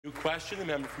New question, the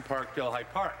member from Parkdale-High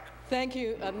Park. Thank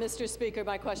you, Mr. Speaker.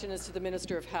 My question is to the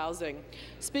Minister of Housing.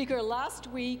 Speaker, last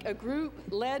week, a group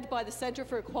led by the Centre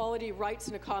for Equality, Rights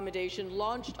and Accommodation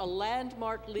launched a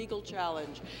landmark legal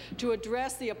challenge to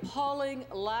address the appalling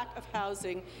lack of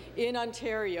housing in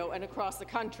Ontario and across the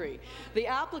country. The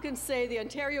applicants say the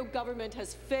Ontario government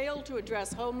has failed to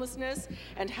address homelessness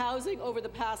and housing over the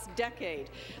past decade.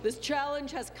 This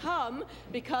challenge has come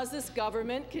because this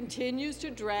government continues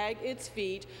to drag its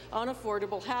feet on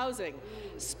affordable housing.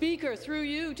 Speaker, through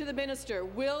you to the minister,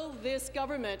 will this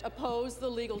government oppose the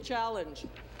legal challenge?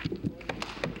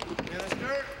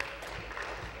 Minister.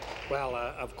 Well,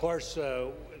 of course,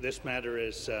 this matter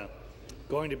is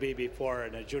going to be before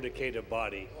an adjudicative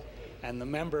body, and the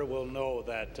member will know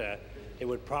that it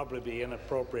would probably be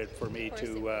inappropriate for me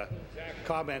to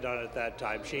comment on it at that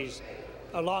time. She's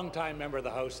a long-time member of the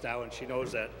House now, and she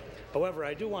knows that. However,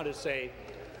 I do want to say,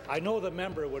 I know the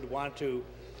member would want to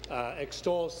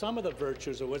extol some of the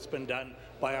virtues of what's been done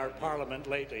by our Parliament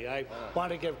lately. I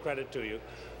want to give credit to you.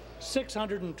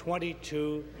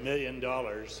 $622 million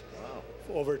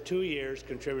over 2 years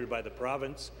contributed by the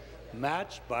province,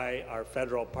 matched by our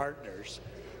federal partners.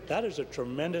 That is a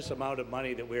tremendous amount of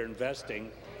money that we're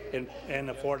investing in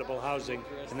affordable housing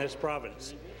in this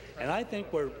province. And I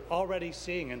think we're already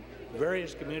seeing in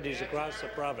various communities across the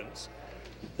province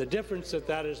the difference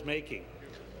that is making.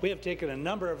 We have taken a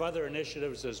number of other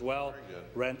initiatives as well,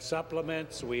 rent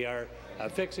supplements. We are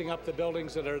fixing up the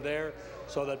buildings that are there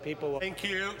so that people will— Thank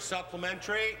you.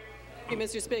 Supplementary. Thank you,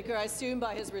 Mr. Speaker. I assume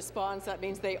by his response that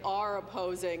means they are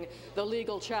opposing the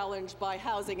legal challenge by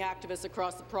housing activists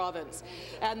across the province.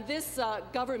 And this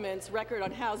government's record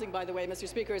on housing, by the way, Mr.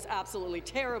 Speaker, is absolutely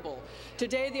terrible.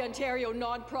 Today, the Ontario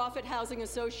Non-Profit Housing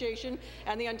Association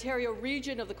and the Ontario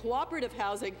region of the Cooperative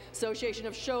Housing Association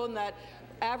have shown that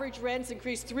average rents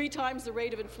increased 3 times the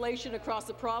rate of inflation across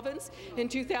the province. In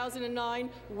 2009,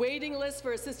 waiting lists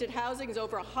for assisted housing is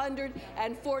over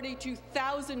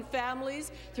 142,000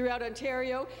 families throughout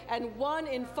Ontario, and 1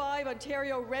 in 5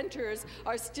 Ontario renters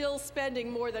are still spending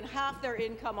more than half their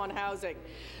income on housing.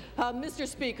 Mr.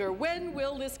 Speaker, when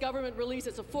will this government release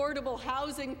its affordable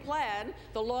housing plan,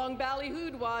 the long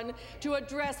ballyhooed one, to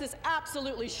address this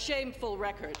absolutely shameful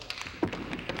record?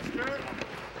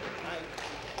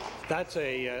 That's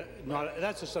a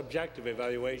subjective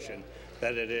evaluation.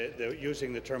 That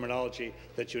using the terminology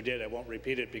that you did. I won't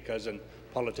repeat it because in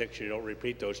politics you don't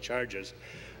repeat those charges.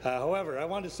 However, I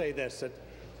want to say this: that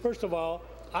first of all,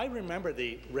 I remember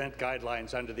the rent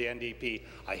guidelines under the NDP.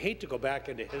 I hate to go back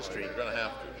into history, You're going to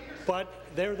have to. but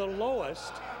they're the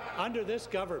lowest under this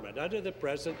government, under the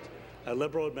present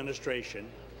Liberal administration.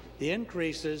 The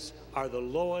increases are the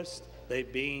lowest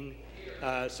they've been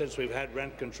since we've had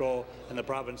rent control in the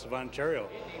province of Ontario.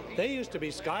 They used to be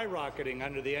skyrocketing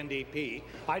under the NDP.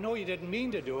 I know you didn't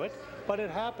mean to do it, but it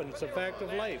happened. It's a fact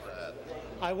of life.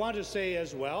 I want to say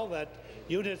as well that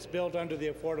units built under the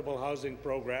affordable housing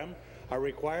program are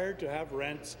required to have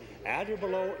rents at or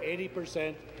below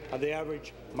 80% of the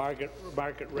average market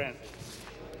rent.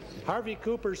 Harvey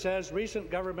Cooper says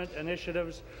recent government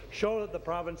initiatives show that the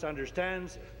province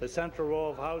understands the central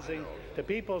role of housing to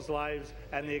people's lives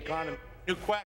and the economy.